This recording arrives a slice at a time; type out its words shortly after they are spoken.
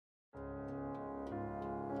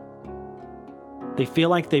They feel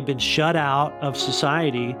like they've been shut out of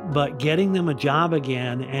society, but getting them a job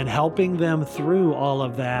again and helping them through all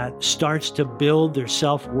of that starts to build their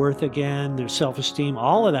self-worth again, their self-esteem,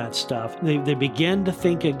 all of that stuff. They begin to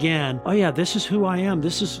think again, oh yeah, this is who I am.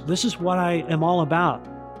 This is what I am all about.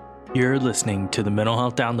 You're listening to the Mental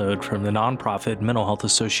Health Download from the nonprofit Mental Health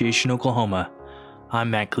Association Oklahoma.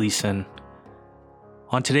 I'm Matt Gleason.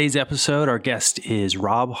 On today's episode, our guest is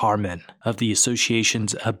Rob Harmon of the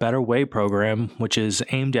association's A Better Way program, which is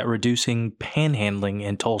aimed at reducing panhandling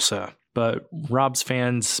in Tulsa. But Rob's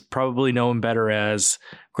fans probably know him better as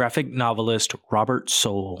graphic novelist Robert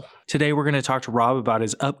Soule. Today, we're going to talk to Rob about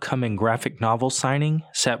his upcoming graphic novel signing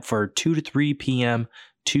set for 2 to 3 p.m.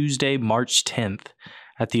 Tuesday, March 10th.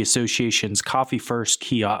 At the association's Coffee First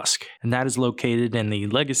kiosk, and that is located in the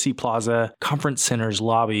Legacy Plaza Conference Center's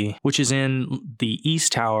lobby, which is in the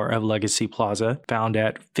East Tower of Legacy Plaza, found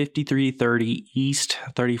at 5330 East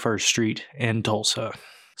 31st Street in Tulsa.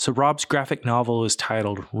 So Rob's graphic novel is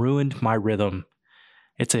titled Ruined My Rhythm.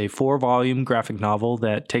 It's a 4-volume graphic novel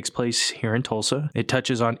that takes place here in Tulsa. It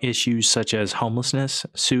touches on issues such as homelessness,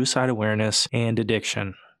 suicide awareness, and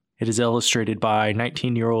addiction. It is illustrated by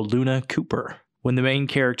 19-year-old Luna Cooper. When the main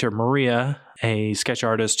character, Maria, a sketch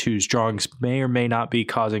artist whose drawings may or may not be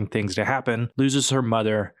causing things to happen, loses her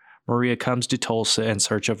mother, Maria comes to Tulsa in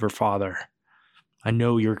search of her father. I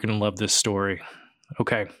know you're going to love this story.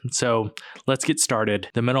 Okay, so let's get started.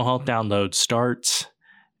 The Mental Health Download starts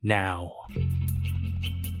now.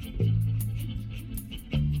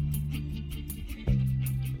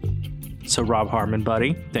 So Rob Harmon,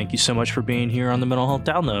 buddy, thank you so much for being here on the Mental Health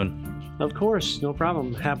Download. Of course, no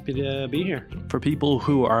problem. Happy to be here. For people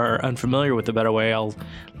who are unfamiliar with The Better Way, I'll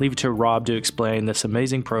leave it to Rob to explain this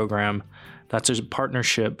amazing program. That's a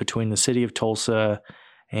partnership between the City of Tulsa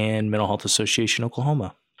and Mental Health Association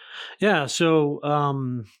Oklahoma. Yeah, so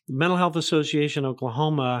Mental Health Association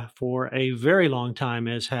Oklahoma for a very long time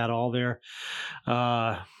has had all their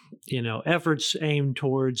efforts aimed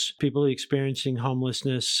towards people experiencing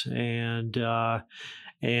homelessness and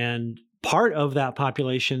part of that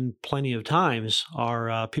population plenty of times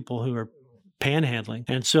are people who are panhandling.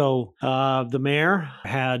 And so the mayor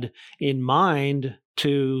had in mind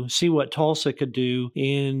to see what Tulsa could do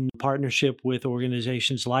in partnership with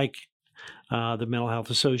organizations like the Mental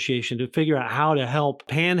Health Association to figure out how to help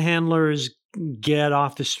panhandlers get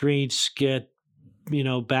off the streets, get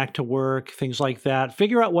back to work, things like that,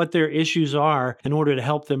 figure out what their issues are in order to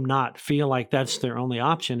help them not feel like that's their only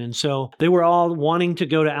option. And so they were all wanting to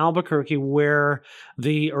go to Albuquerque where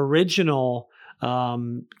the original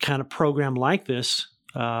kind of program like this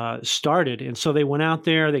started. And so they went out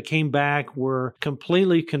there, they came back, were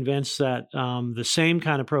completely convinced that the same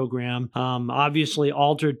kind of program, obviously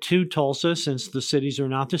altered to Tulsa since the cities are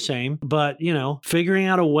not the same, but, figuring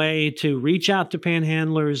out a way to reach out to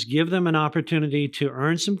panhandlers, give them an opportunity to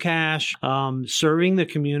earn some cash, serving the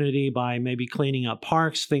community by maybe cleaning up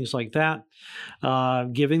parks, things like that,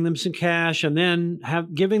 giving them some cash, and then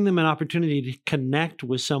giving them an opportunity to connect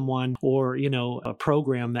with someone or, a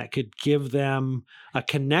program that could give them a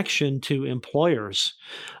connection to employers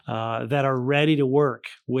that are ready to work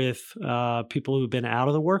with people who've been out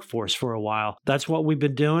of the workforce for a while. That's what we've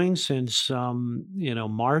been doing since,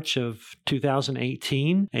 March of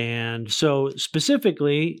 2018. And so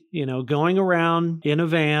specifically, going around in a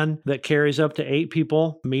van that carries up to 8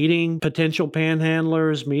 people, meeting potential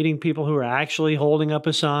panhandlers, meeting people who are actually holding up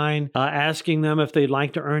a sign, asking them if they'd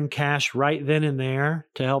like to earn cash right then and there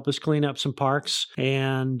to help us clean up some parks.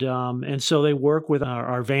 And so they work with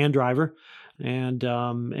our van driver.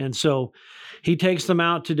 And so he takes them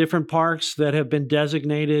out to different parks that have been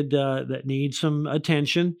designated that need some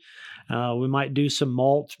attention. We might do some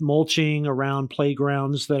mulching around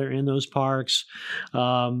playgrounds that are in those parks.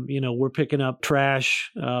 We're picking up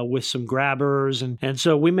trash with some grabbers, and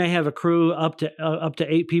so we may have a crew up to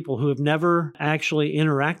 8 people who have never actually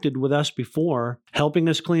interacted with us before, helping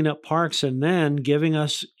us clean up parks, and then giving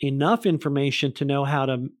us enough information to know how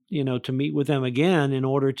to meet with them again in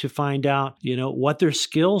order to find out what their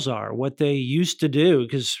skills are, what they used to do,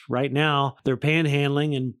 because right now they're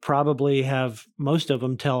panhandling and probably have most of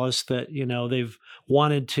them tell us that they've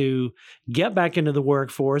wanted to get back into the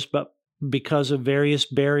workforce, but because of various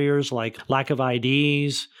barriers like lack of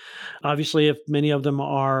IDs. Obviously, if many of them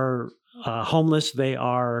are homeless, they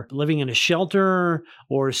are living in a shelter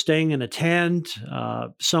or staying in a tent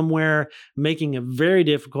somewhere, making it very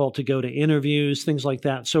difficult to go to interviews, things like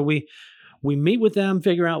that. So we meet with them,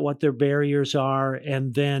 figure out what their barriers are,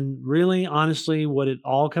 and then really, honestly, what it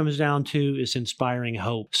all comes down to is inspiring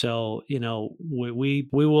hope. So, we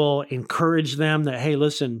will encourage them that, hey,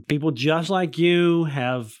 listen, people just like you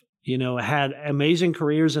have had amazing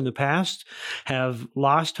careers in the past, have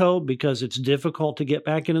lost hope because it's difficult to get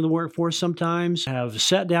back into the workforce sometimes, have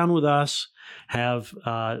sat down with us, have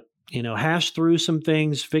hashed through some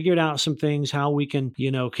things, figured out some things, how we can,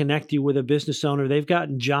 connect you with a business owner. They've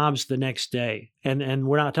gotten jobs the next day. And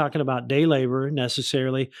we're not talking about day labor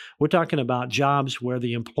necessarily. We're talking about jobs where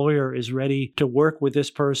the employer is ready to work with this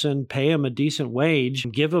person, pay them a decent wage,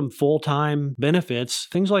 give them full-time benefits,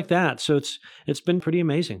 things like that. So it's been pretty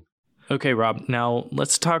amazing. Okay, Rob, now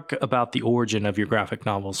let's talk about the origin of your graphic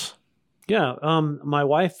novels. Yeah, my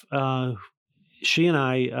wife, she and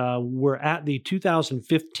I were at the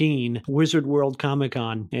 2015 Wizard World Comic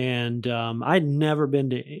Con, and I'd never been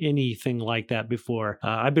to anything like that before.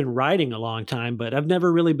 I've been writing a long time, but I've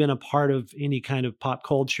never really been a part of any kind of pop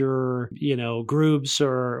culture, groups,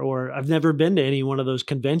 or I've never been to any one of those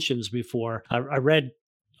conventions before. I read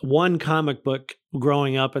one comic book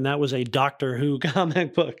growing up, and that was a Doctor Who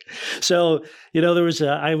comic book. So,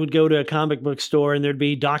 I would go to a comic book store and there'd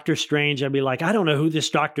be Doctor Strange. I'd be like, I don't know who this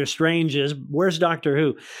Doctor Strange is. Where's Doctor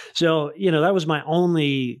Who? So, that was my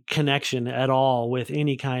only connection at all with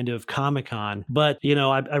any kind of Comic-Con. But,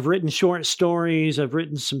 I've written short stories. I've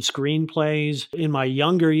written some screenplays. In my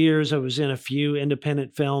younger years, I was in a few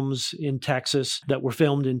independent films in Texas that were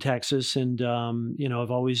filmed in Texas. And,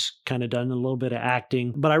 I've always kind of done a little bit of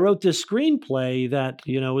acting. But I wrote this screenplay that,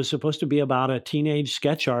 was supposed to be about a teenage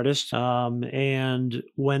sketch artist. And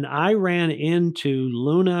when I ran into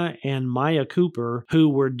Luna and Maya Cooper, who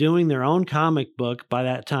were doing their own comic book by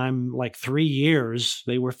that time, like 3 years,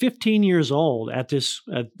 they were 15 years old at this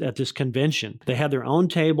convention. They had their own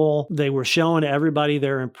table. They were showing everybody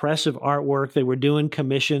their impressive artwork. They were doing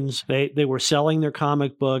commissions. They were selling their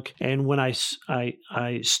comic book. And when I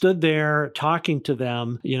stood there talking to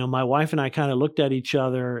them, my wife and I kind of looked at each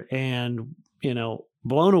other and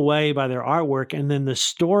blown away by their artwork. And then the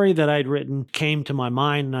story that I'd written came to my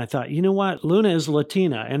mind, and I thought, you know what? Luna is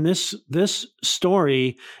Latina, and this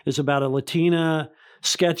story is about a Latina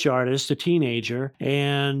sketch artist, a teenager.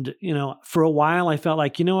 And, for a while I felt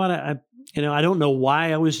like, I don't know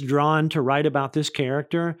why I was drawn to write about this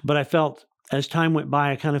character, but I felt as time went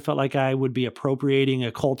by, I kind of felt like I would be appropriating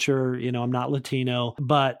a culture. I'm not Latino,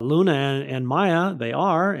 but Luna and Maya, they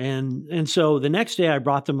are. And so the next day I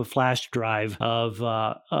brought them a flash drive of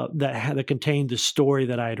that contained the story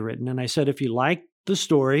that I had written. And I said, if you like the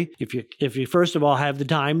story, if you first of all have the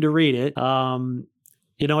time to read it,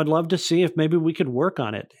 I'd love to see if maybe we could work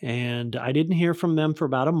on it. And I didn't hear from them for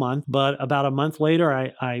about a month, but about a month later,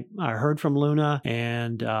 I heard from Luna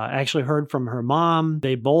and actually heard from her mom.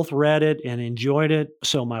 They both read it and enjoyed it.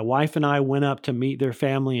 So my wife and I went up to meet their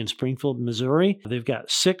family in Springfield, Missouri. They've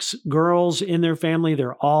got 6 girls in their family.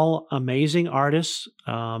 They're all amazing artists.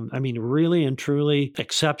 Really and truly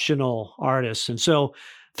exceptional artists. And so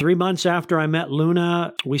 3 months after I met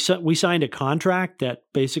Luna, we signed a contract that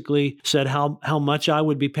basically said how much I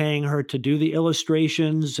would be paying her to do the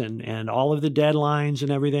illustrations and all of the deadlines and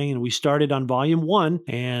everything. And we started on volume 1,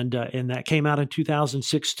 and that came out in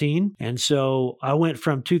 2016. And so I went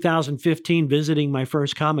from 2015 visiting my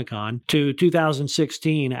first Comic-Con to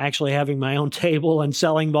 2016 actually having my own table and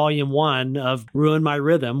selling volume 1 of Ruin My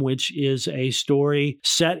Rhythm, which is a story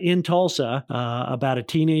set in Tulsa about a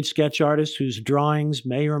teenage sketch artist whose drawings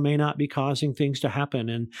may or may not be causing things to happen.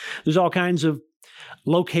 And there's all kinds of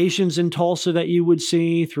locations in Tulsa that you would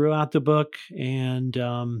see throughout the book. And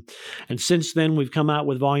since then, we've come out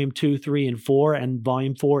with volume 2, 3, and 4. And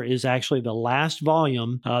volume 4 is actually the last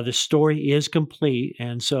volume. The story is complete.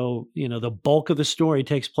 And so, the bulk of the story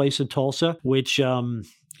takes place in Tulsa, which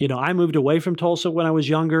I moved away from Tulsa when I was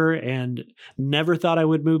younger and never thought I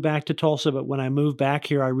would move back to Tulsa. But when I moved back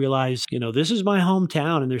here, I realized, this is my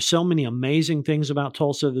hometown and there's so many amazing things about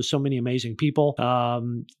Tulsa. There's so many amazing people.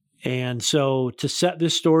 And so to set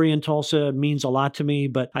this story in Tulsa means a lot to me.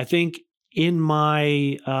 But I think in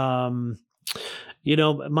my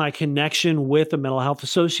my connection with the Mental Health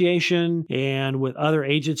Association and with other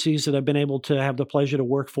agencies that I've been able to have the pleasure to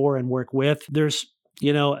work for and work with, there's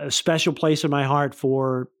a special place in my heart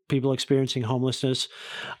for people experiencing homelessness,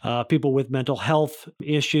 people with mental health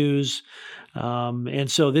issues.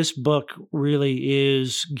 And so this book really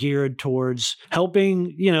is geared towards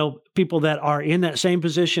helping, people that are in that same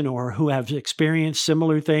position or who have experienced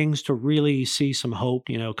similar things to really see some hope,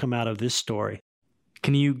 come out of this story.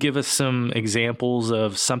 Can you give us some examples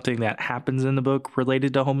of something that happens in the book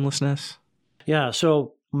related to homelessness? Yeah.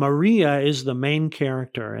 So Maria is the main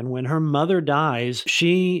character, and when her mother dies,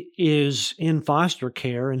 she is in foster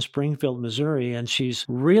care in Springfield, Missouri, and she's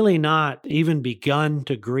really not even begun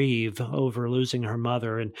to grieve over losing her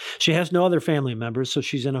mother. And she has no other family members, so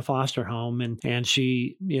she's in a foster home. And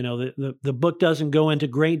she, the book doesn't go into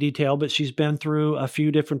great detail, but she's been through a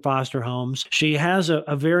few different foster homes. She has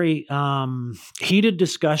a very heated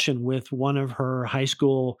discussion with one of her high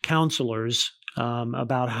school counselors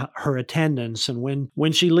about her attendance. And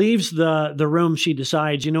when she leaves the room, she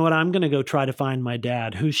decides, you know what, I'm going to go try to find my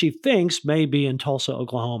dad, who she thinks may be in Tulsa,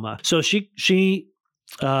 Oklahoma. So she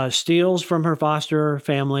steals from her foster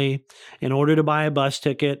family in order to buy a bus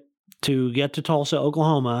ticket to get to Tulsa,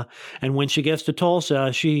 Oklahoma. And when she gets to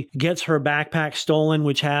Tulsa, she gets her backpack stolen,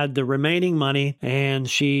 which had the remaining money. And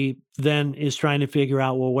she then is trying to figure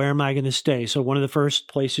out, well, where am I going to stay? So one of the first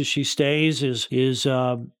places she stays is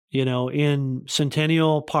in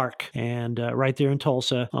Centennial Park, and right there in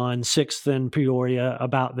Tulsa on 6th and Peoria,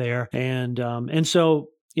 about there. And so,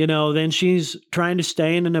 then she's trying to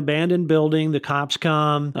stay in an abandoned building. The cops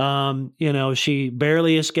come. She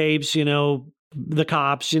barely escapes, the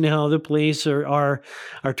cops, the police are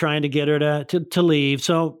trying to get her to leave.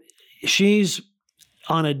 So she's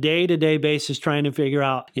on a day-to-day basis trying to figure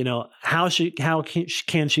out, how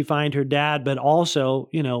can she find her dad, but also,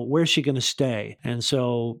 where's she going to stay? And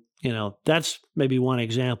so, that's maybe one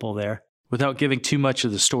example there. Without giving too much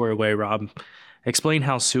of the story away, Rob, explain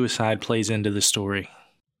how suicide plays into the story.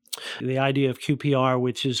 The idea of QPR,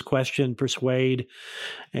 which is question, persuade,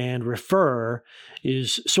 and refer,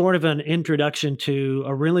 is sort of an introduction to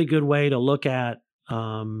a really good way to look at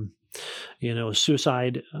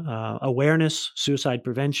suicide awareness, suicide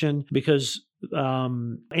prevention, because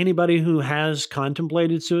anybody who has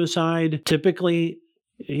contemplated suicide typically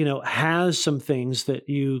has some things that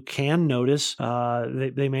you can notice.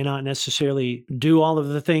 They may not necessarily do all of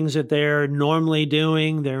the things that they're normally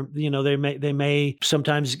doing. They may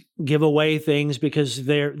sometimes give away things because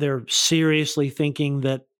they're seriously thinking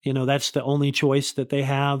that that's the only choice that they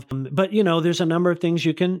have. But there's a number of things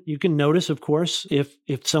you can notice, of course, if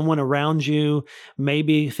someone around you may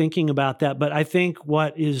be thinking about that. But I think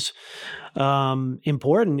what is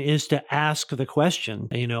important is to ask the question,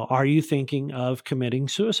 are you thinking of committing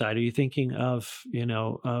suicide? Are you thinking of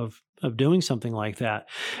doing something like that?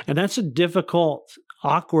 And that's a difficult,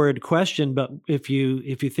 awkward question. But if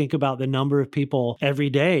you think about the number of people every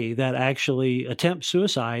day that actually attempt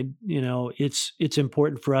suicide, it's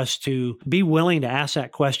important for us to be willing to ask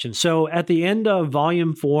that question. So at the end of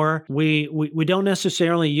volume 4, we don't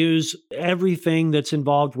necessarily use everything that's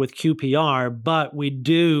involved with QPR, but we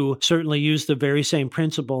do certainly use the very same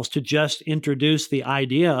principles to just introduce the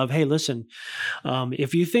idea of, hey, listen,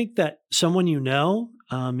 if you think that someone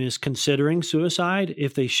is considering suicide,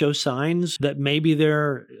 if they show signs that maybe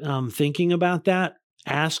they're thinking about that,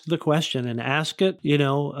 ask the question, and ask it,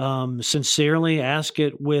 sincerely, ask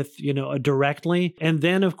it with, directly, and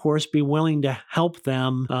then of course be willing to help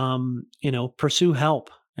them, pursue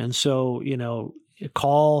help. And so,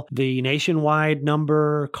 call the nationwide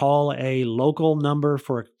number, call a local number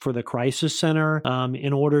for the crisis center,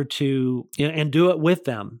 in order to, and do it with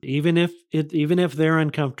them, even if they're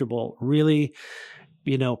uncomfortable, really,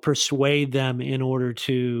 persuade them in order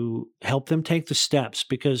to help them take the steps.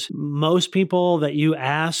 Because most people that you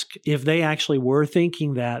ask, if they actually were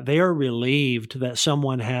thinking that, they are relieved that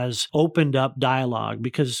someone has opened up dialogue,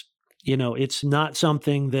 because, it's not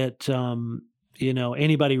something that,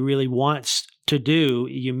 anybody really wants to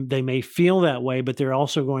do. They may feel that way, but they're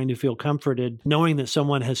also going to feel comforted knowing that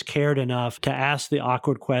someone has cared enough to ask the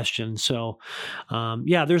awkward question. So,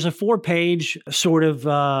 there's a 4-page sort of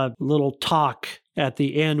little talk at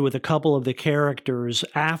the end with a couple of the characters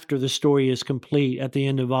after the story is complete at the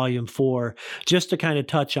end of volume 4, just to kind of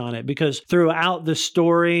touch on it. Because throughout the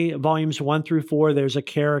story, volumes 1 through 4, there's a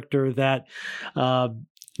character that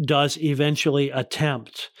does eventually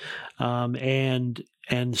attempt, and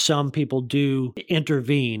some people do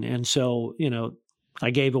intervene. And so,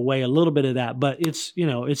 I gave away a little bit of that, but it's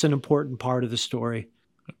an important part of the story.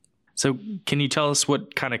 So can you tell us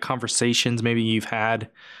what kind of conversations maybe you've had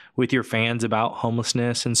with your fans about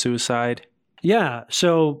homelessness and suicide? Yeah.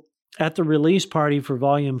 So at the release party for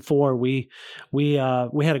Volume 4, we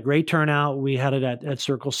had a great turnout. We had it at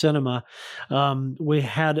Circle Cinema. We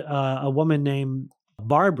had a woman named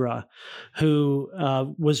Barbara, who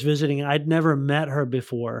was visiting. I'd never met her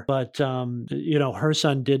before, but her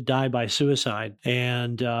son did die by suicide,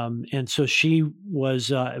 and so she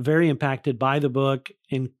was very impacted by the book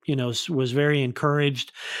was very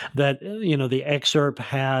encouraged that, the excerpt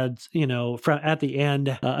had, at the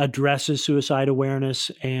end addresses suicide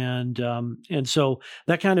awareness. And so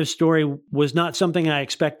that kind of story was not something I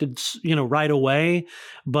expected, right away,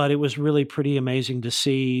 but it was really pretty amazing to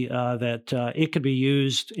see that it could be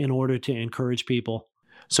used in order to encourage people.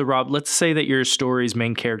 So, Rob, let's say that your story's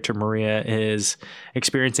main character, Maria, is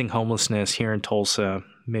experiencing homelessness here in Tulsa,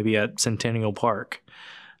 maybe at Centennial Park.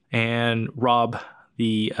 And Rob,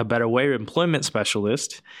 the A Better Way employment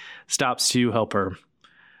specialist, stops to help her.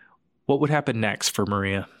 What would happen next for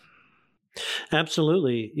Maria?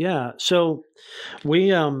 Absolutely. Yeah. So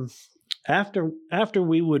we, after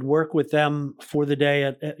we would work with them for the day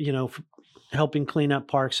at helping clean up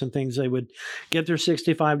parks and things, they would get their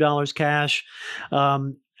 $65 cash.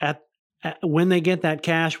 When they get that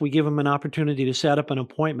cash, we give them an opportunity to set up an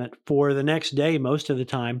appointment for the next day most of the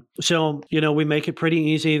time. So, we make it pretty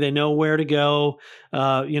easy. They know where to go.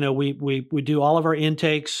 We do all of our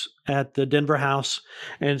intakes at the Denver house.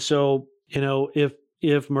 And so,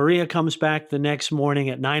 if Maria comes back the next morning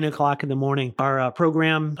at 9:00 in the morning, our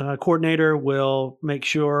program coordinator will make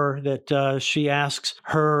sure that she asks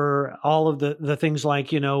her all of the things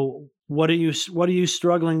like, what are you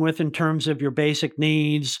struggling with in terms of your basic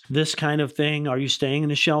needs? This kind of thing. Are you staying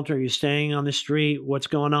in a shelter? Are you staying on the street? What's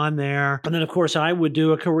going on there? And then, of course, I would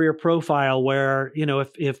do a career profile where,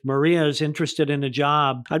 if Maria is interested in a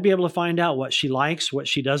job, I'd be able to find out what she likes, what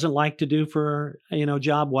she doesn't like to do for,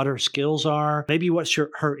 job, what her skills are, maybe what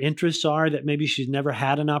her interests are that maybe she's never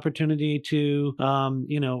had an opportunity to,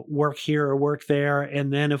 work here or work there.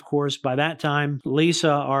 And then, of course, by that time,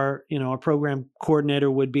 Lisa, our program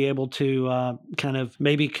coordinator, would be able to kind of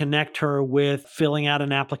maybe connect her with filling out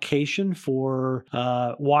an application for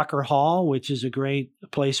Walker Hall, which is a great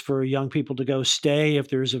place for young people to go stay if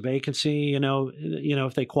there's a vacancy,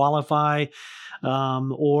 if they qualify,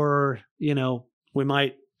 or we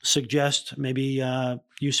might suggest maybe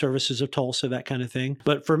Youth Services of Tulsa, that kind of thing.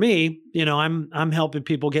 But for me, I'm helping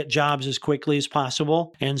people get jobs as quickly as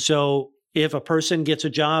possible, and so if a person gets a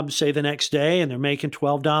job, say the next day, and they're making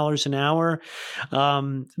 $12 an hour,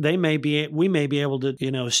 we may be able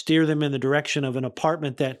to, steer them in the direction of an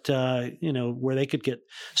apartment that, where they could get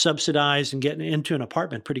subsidized and get into an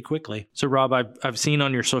apartment pretty quickly. So, Rob, I've seen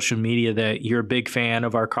on your social media that you're a big fan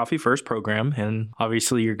of our Coffee First program, and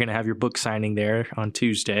obviously you're going to have your book signing there on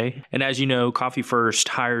Tuesday. And as you know, Coffee First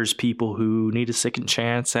hires people who need a second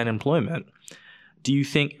chance at employment. Do you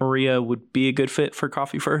think Maria would be a good fit for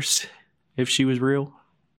Coffee First if she was real?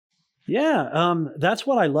 Yeah, that's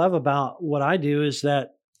what I love about what I do, is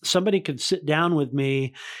that somebody could sit down with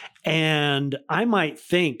me and I might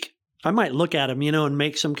look at them, and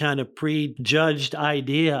make some kind of prejudged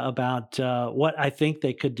idea about what I think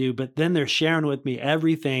they could do. But then they're sharing with me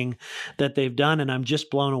everything that they've done, and I'm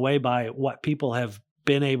just blown away by what people have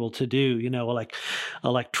been able to do, like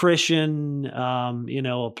electrician,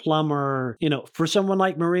 a plumber, for someone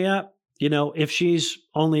like Maria. If she's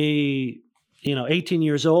only, 18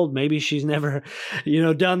 years old, maybe she's never,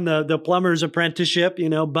 done the plumber's apprenticeship,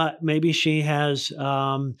 but maybe she has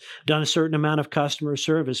done a certain amount of customer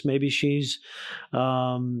service. Maybe she's,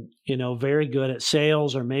 very good at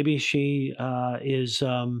sales, or maybe she is,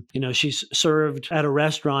 she's served at a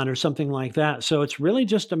restaurant or something like that. So it's really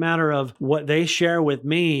just a matter of what they share with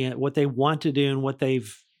me, what they want to do, and what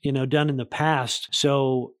they've, done in the past.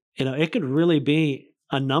 So, it could really be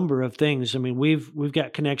a number of things. I mean, we've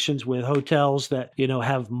got connections with hotels that,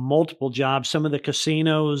 have multiple jobs. Some of the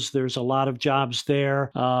casinos, there's a lot of jobs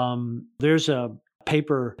there. There's a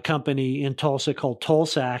paper company in Tulsa called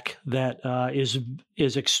Tulsac that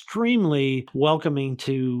is extremely welcoming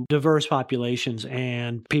to diverse populations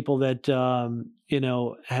and people that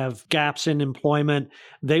have gaps in employment.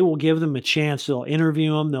 They will give them a chance. They'll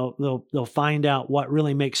interview them. They'll find out what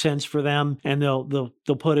really makes sense for them, and they'll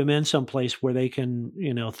put them in some place where they can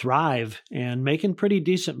thrive and making pretty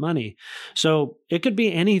decent money. So it could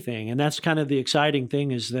be anything, and that's kind of the exciting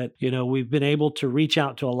thing, is that we've been able to reach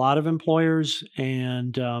out to a lot of employers,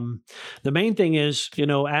 and the main thing is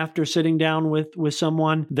after sitting down with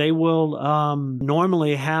someone, they will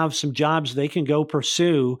normally have some jobs they can go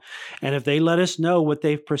pursue, and if they let us know what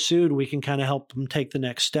they've pursued, we can kind of help them take the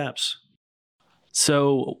next steps.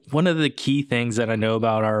 So one of the key things that I know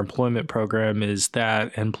about our employment program is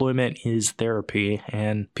that employment is therapy,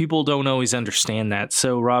 and people don't always understand that.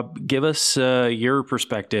 So Rob, give us your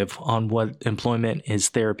perspective on what employment is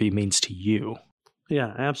therapy means to you.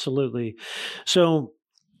 Yeah, absolutely. So,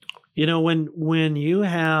 when you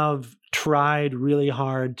have tried really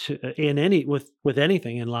hard to with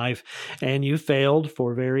anything in life, and you failed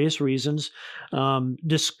for various reasons.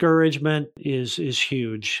 Discouragement is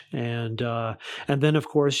huge, and then of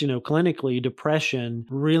course, clinically, depression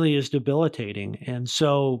really is debilitating. And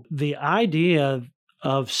so the idea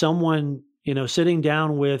of someone sitting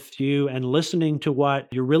down with you and listening to what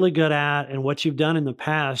you're really good at and what you've done in the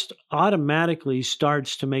past automatically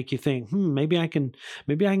starts to make you think, maybe I can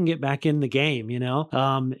get back in the game,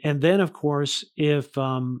 and then of course,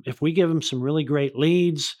 if we give them some really great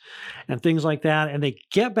leads and things like that, and they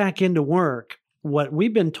get back into work, what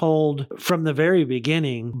we've been told from the very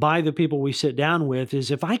beginning by the people we sit down with is,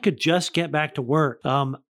 if I could just get back to work,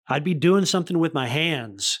 I'd be doing something with my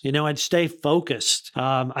hands. I'd stay focused.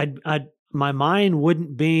 My mind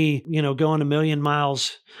wouldn't be, going a million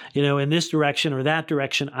miles, in this direction or that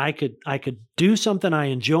direction. I could do something I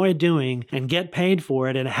enjoy doing and get paid for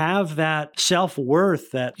it and have that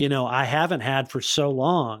self-worth that, I haven't had for so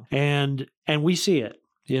long. And we see it,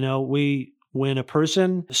 when a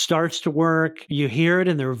person starts to work, you hear it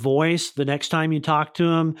in their voice. The next time you talk to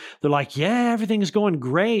them, they're like, yeah, everything's going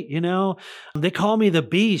great. They call me the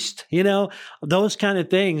beast, those kind of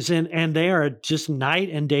things. And they are just night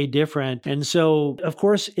and day different. And so, of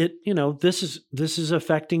course, this is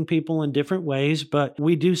affecting people in different ways, but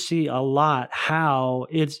we do see a lot how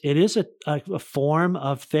it is a form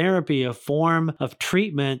of therapy, a form of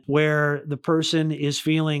treatment where the person is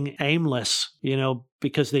feeling aimless,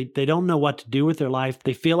 because they don't know what to do with their life.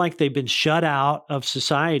 They feel like they've been shut out of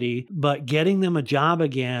society, but getting them a job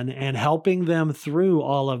again and helping them through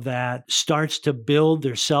all of that starts to build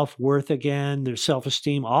their self-worth again, their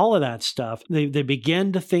self-esteem, all of that stuff. They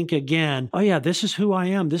begin to think again, oh yeah, this is who I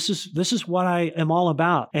am. This is what I am all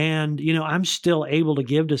about. And, I'm still able to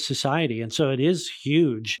give to society. And so it is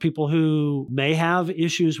huge. People who may have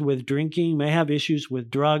issues with drinking, may have issues with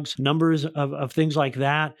drugs, numbers of things like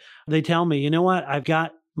that, they tell me, you know what, I've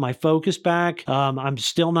got my focus back. I'm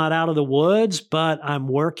still not out of the woods, but I'm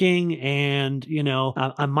working, and,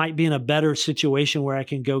 I might be in a better situation where I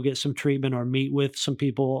can go get some treatment or meet with some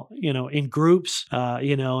people, in groups,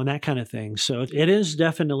 and that kind of thing. So it is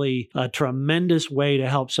definitely a tremendous way to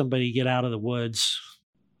help somebody get out of the woods.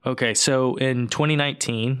 Okay. So in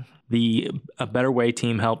 2019, the A Better Way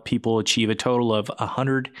team helped people achieve a total of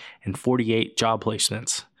 148 job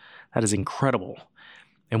placements. That is incredible.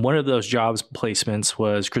 And one of those jobs placements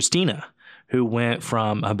was Christina, who went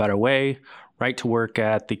from A Better Way right to work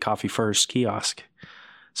at the Coffee First kiosk.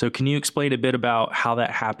 So can you explain a bit about how that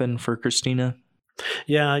happened for Christina?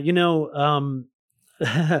 Yeah,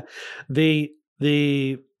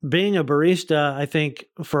 the being a barista, I think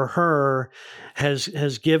for her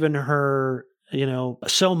has given her,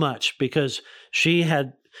 so much, because she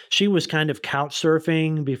was kind of couch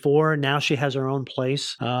surfing before. Now she has her own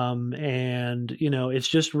place. And, it's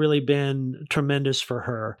just really been tremendous for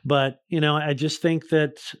her. But, I just think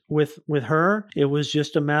that with her, it was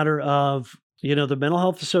just a matter of, the Mental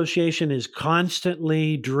Health Association is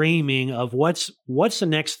constantly dreaming of what's the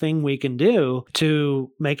next thing we can do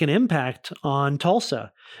to make an impact on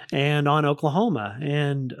Tulsa and on Oklahoma.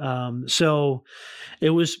 And so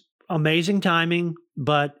it was amazing timing,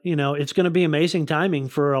 but it's going to be amazing timing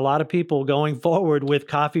for a lot of people going forward with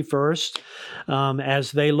Coffee First,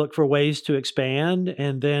 as they look for ways to expand,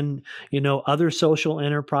 and then other social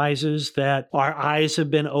enterprises that our eyes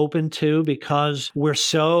have been open to because we're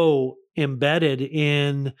so embedded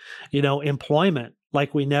in employment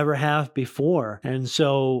like we never have before. And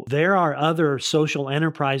so there are other social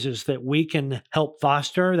enterprises that we can help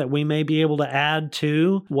foster, that we may be able to add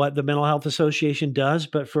to what the Mental Health Association does.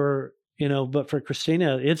 But for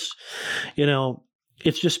Christina, it's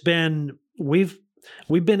just been, we've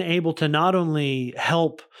been able to not only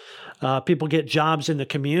help people get jobs in the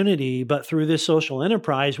community, but through this social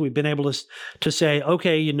enterprise, we've been able to say,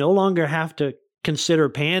 okay, you no longer have to consider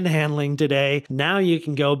panhandling today. Now you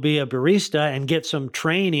can go be a barista and get some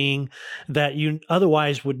training that you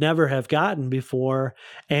otherwise would never have gotten before.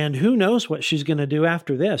 And who knows what she's going to do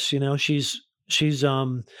after this? She's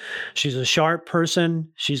a sharp person.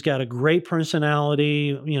 She's got a great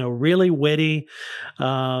personality, really witty,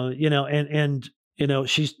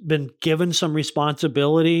 she's been given some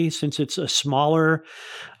responsibility since it's a smaller,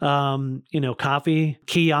 coffee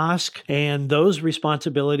kiosk, and those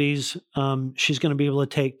responsibilities, she's going to be able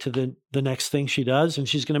to take to the next thing she does, and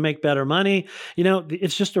she's going to make better money.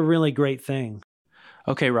 It's just a really great thing.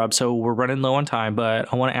 Okay, Rob, so we're running low on time,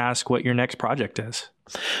 but I want to ask what your next project is.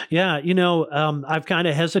 Yeah, I've kind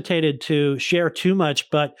of hesitated to share too much,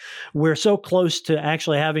 but we're so close to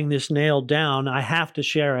actually having this nailed down. I have to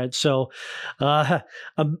share it. So,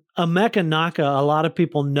 Emeka Naka, a lot of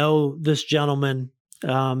people know this gentleman.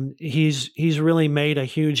 He's really made a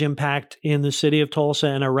huge impact in the city of Tulsa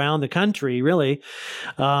and around the country, really.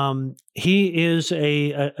 He is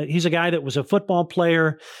he's a guy that was a football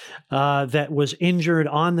player that was injured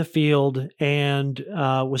on the field and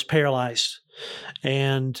was paralyzed.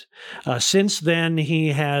 And since then, he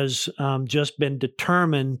has just been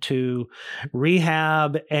determined to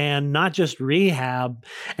rehab, and not just rehab,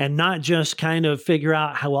 and not just kind of figure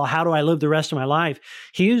out how do I live the rest of my life.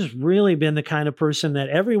 He's really been the kind of person that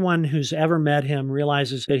everyone who's ever met him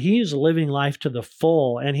realizes that he is living life to the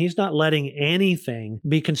full, and he's not letting anything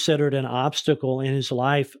be considered an obstacle in his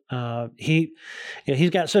life. He's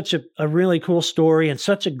got such a really cool story and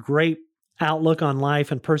such a great outlook on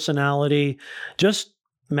life and personality, just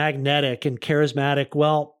magnetic and charismatic.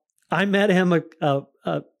 Well, I met him a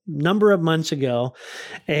number of months ago,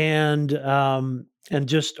 and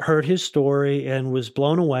just heard his story and was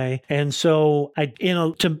blown away. And so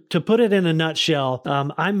to put it in a nutshell,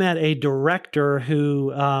 I met a director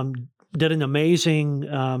who did an amazing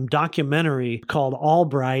documentary called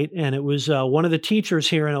Albright, and it was one of the teachers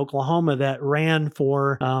here in Oklahoma that ran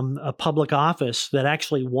for a public office that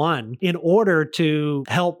actually won in order to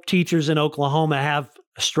help teachers in Oklahoma have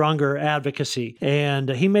stronger advocacy. And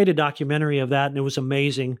he made a documentary of that, and it was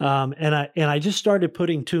amazing. And I just started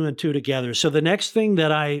putting two and two together. So the next thing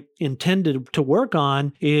that I intended to work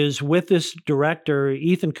on is with this director,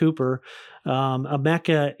 Ethan Cooper.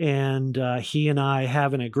 Emeka and he and I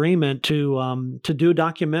have an agreement to do a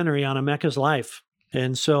documentary on Emeka's life.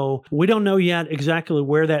 And so we don't know yet exactly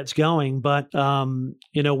where that's going, but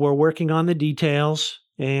we're working on the details,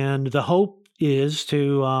 and the hope is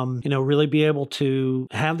to really be able to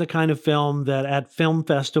have the kind of film that at film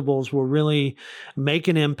festivals will really make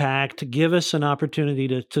an impact, give us an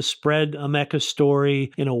opportunity to spread Emeka's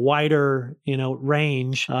story in a wider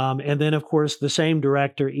range. And then, of course, the same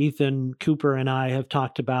director, Ethan Cooper, and I have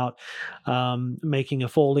talked about making a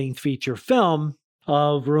full-length feature film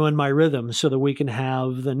of Ruin My Rhythm, so that we can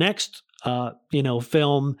have the next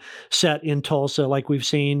film set in Tulsa like we've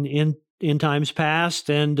seen in times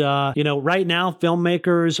past. And, right now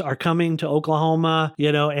filmmakers are coming to Oklahoma,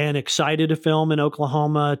 and excited to film in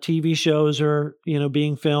Oklahoma. TV shows are,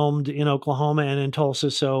 being filmed in Oklahoma and in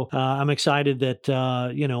Tulsa. So I'm excited that,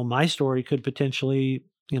 my story could potentially,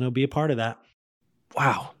 be a part of that.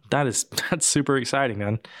 Wow. That's super exciting,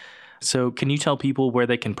 man. So can you tell people where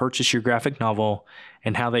they can purchase your graphic novel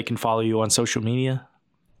and how they can follow you on social media?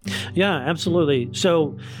 Yeah, absolutely.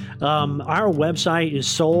 So our website is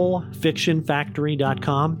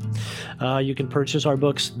soulfictionfactory.com. You can purchase our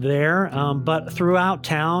books there, but throughout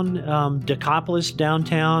town, Decapolis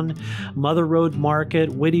downtown, Mother Road Market,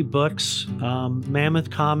 Witty Books, Mammoth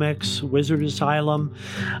Comics, Wizard Asylum.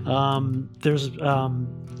 There's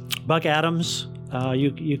Buck Adams.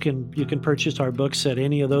 You can purchase our books at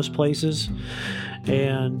any of those places,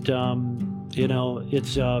 and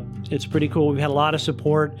it's pretty cool. We've had a lot of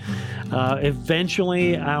support.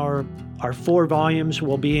 Eventually, our 4 volumes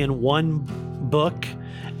will be in one book,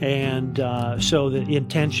 and so the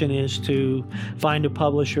intention is to find a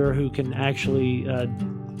publisher who can actually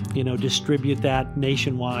distribute that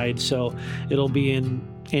nationwide. So it'll be in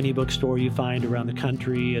any bookstore you find around the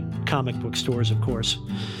country, and comic book stores, of course.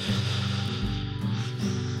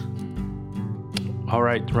 All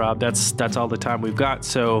right, Rob, that's all the time we've got.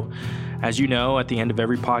 So, as you know, at the end of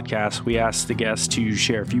every podcast, we ask the guests to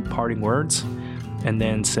share a few parting words and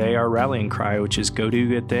then say our rallying cry, which is go do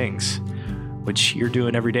good things, which you're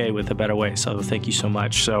doing every day with A Better Way. So thank you so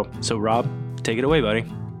much. So Rob, take it away, buddy.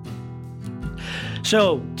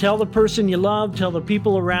 So tell the person you love, tell the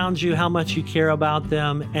people around you how much you care about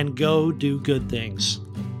them, and go do good things.